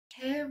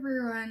Hey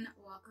everyone,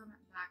 welcome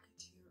back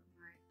to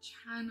my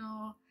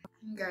channel.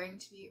 I'm going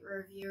to be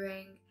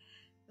reviewing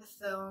the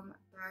film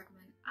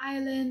Bergman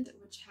Island,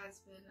 which has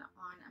been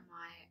on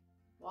my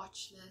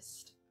watch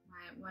list,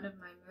 one of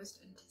my most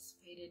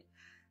anticipated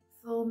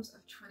films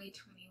of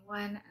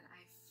 2021, and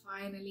I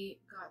finally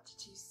got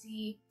to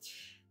see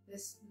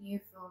this new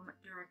film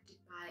directed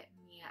by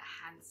Mia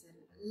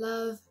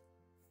Hansen-Love.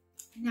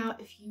 Now,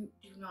 if you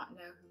do not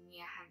know who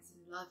Mia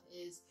Hansen-Love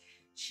is,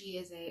 she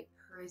is a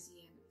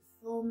Parisian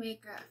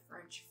filmmaker, a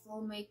French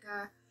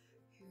filmmaker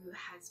who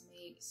has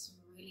made some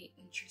really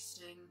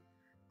interesting,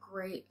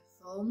 great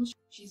films.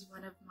 She's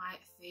one of my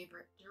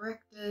favorite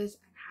directors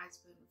and has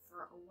been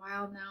for a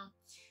while now.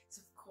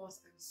 So of course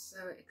I'm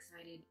so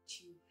excited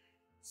to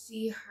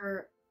see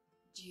her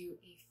do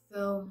a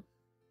film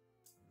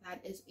that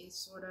is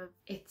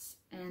it's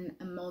an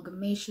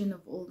amalgamation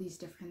of all these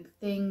different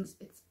things.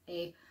 It's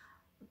a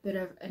bit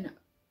of an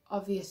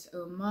obvious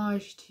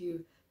homage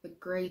to the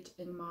great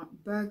Ingmar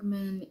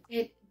Bergman.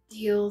 It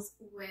deals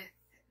with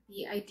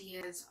the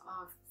ideas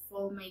of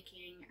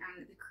filmmaking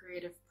and the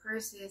creative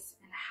process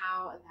and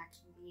how that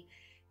can be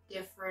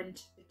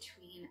different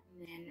between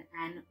men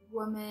and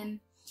women.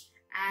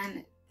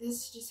 And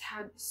this just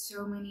had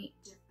so many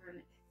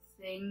different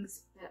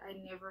things that I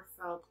never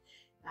felt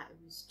that it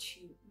was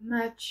too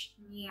much.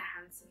 Mia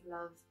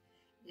Hansen-Love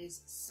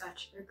is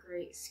such a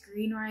great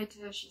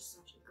screenwriter, she's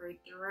such a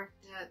great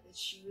director, that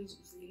she was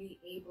really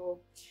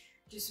able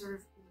to sort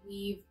of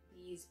weave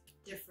these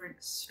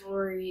different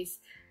stories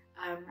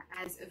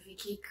as a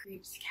Vicky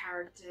Krieps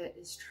character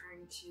is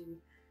trying to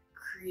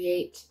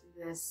create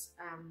this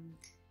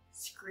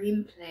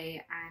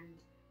screenplay, and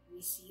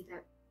we see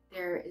that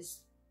there is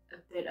a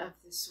bit of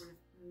this sort of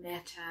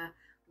meta,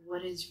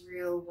 what is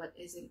real, what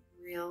isn't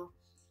real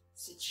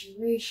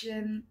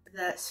situation.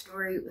 The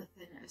story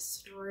within a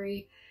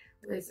story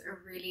was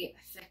a really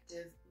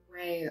effective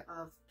way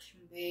of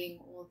conveying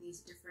all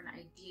these different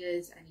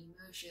ideas and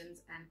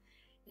emotions, and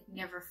it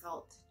never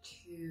felt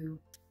too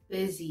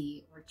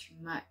busy or too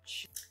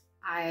much.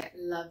 I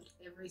loved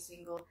every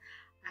single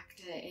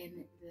actor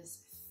in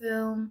this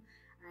film.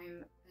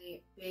 I'm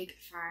a big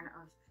fan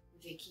of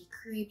Vicky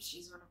Krieps.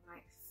 She's one of my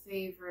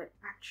favorite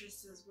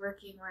actresses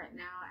working right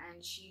now,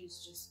 and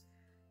she's just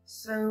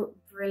so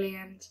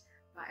brilliant.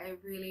 But I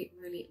really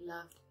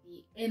loved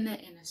the inner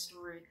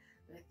story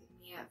with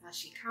Mia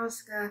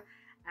Wasikowska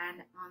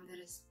and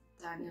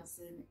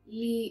Danielsen,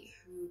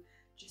 who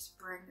just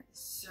bring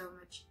so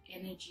much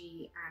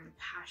energy and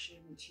passion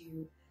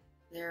to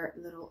their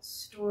little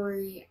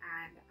story,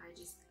 and I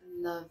just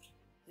loved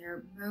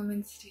their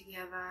moments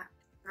together.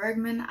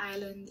 Bergman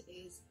Island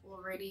is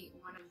already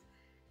one of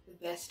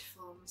the best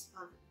films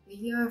of the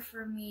year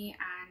for me,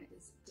 and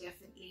is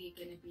definitely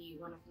going to be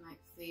one of my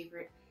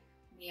favorite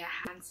Mia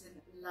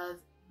Hansen-Love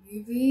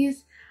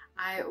movies.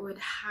 I would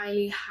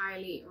highly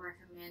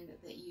recommend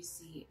that you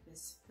see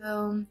this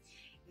film.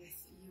 If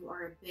you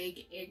are a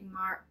big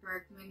Ingmar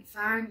Bergman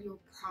fan,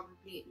 you'll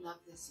probably love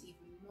this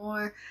even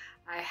more.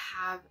 I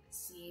have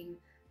seen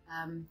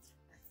a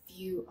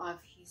few of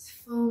his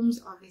films.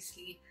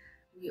 Obviously,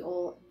 we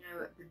all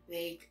know the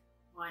big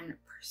one,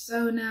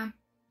 Persona.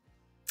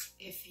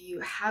 If you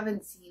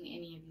haven't seen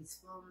any of his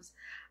films,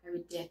 I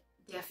would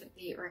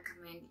definitely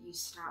recommend you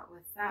start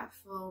with that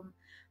film.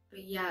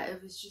 But yeah,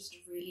 it was just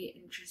really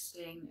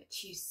interesting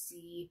to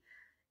see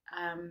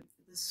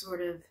the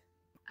sort of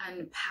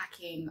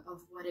unpacking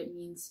of what it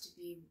means to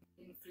be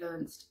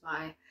influenced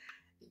by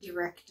a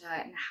director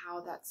and how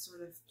that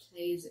sort of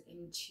plays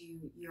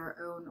into your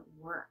own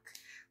work,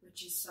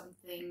 which is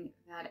something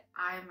that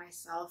I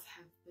myself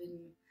have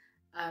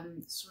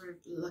been sort of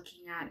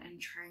looking at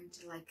and trying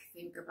to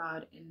think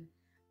about in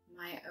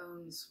my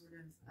own sort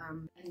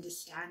of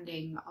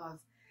understanding of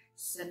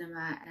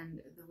cinema,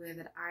 and the way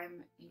that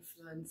I'm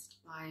influenced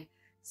by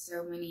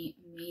so many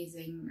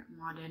amazing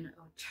modern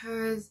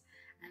auteurs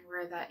and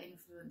where that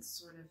influence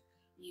sort of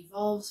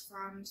evolves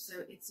from.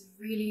 So it's a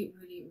really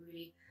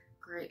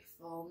great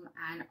film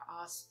and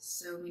asks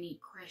so many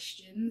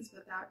questions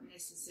without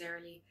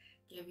necessarily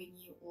giving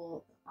you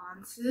all the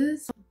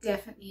answers.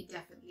 Definitely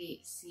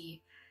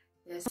see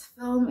this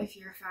film if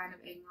you're a fan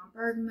of Ingmar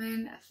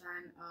Bergman, a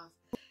fan of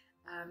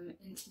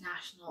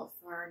international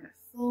foreign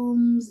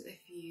films.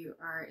 If you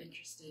are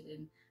interested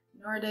in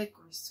Nordic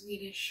or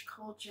Swedish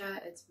culture,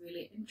 it's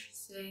really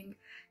interesting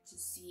to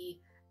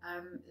see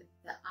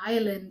the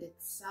island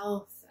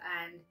itself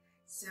and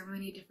so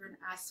many different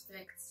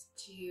aspects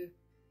to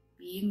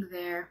being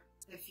there.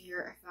 If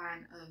you're a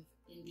fan of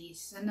indie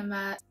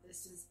cinema,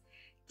 this is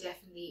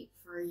definitely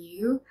for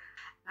you.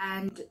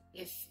 And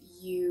if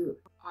you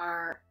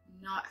are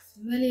not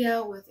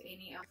familiar with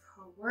any of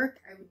her work,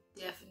 I would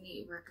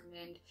definitely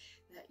recommend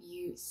that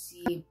you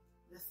see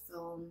the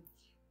film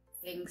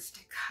Things to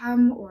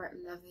Come, or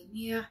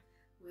L'Avenir,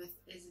 with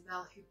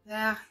Isabelle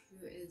Huppert,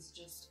 who is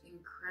just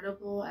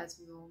incredible, as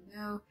we all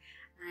know,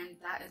 and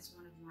that is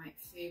one of my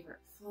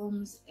favorite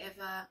films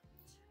ever.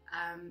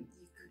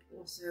 You could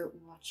also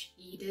watch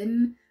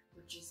Eden,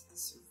 which is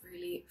this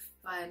really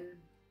fun,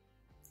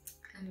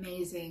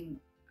 amazing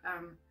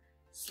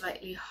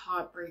slightly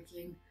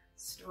heartbreaking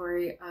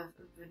story of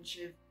a bunch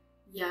of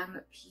young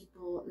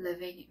people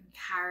living in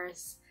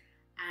Paris,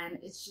 and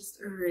it's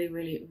just a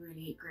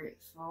really great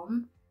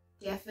film.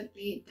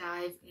 Definitely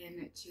dive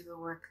into the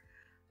work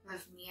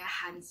of Mia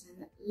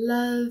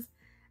Hansen-Love,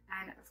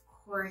 and of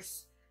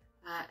course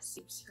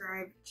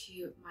subscribe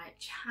to my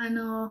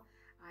channel.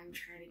 I'm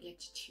trying to get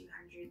to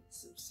 200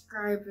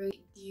 subscribers.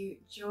 Do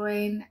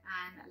join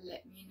and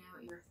let me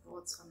know your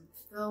thoughts on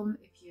the film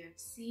if you have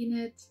seen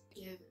it.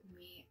 Give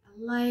me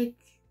a like,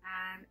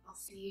 and I'll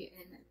see you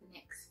in the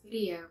next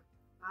video.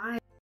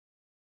 Bye!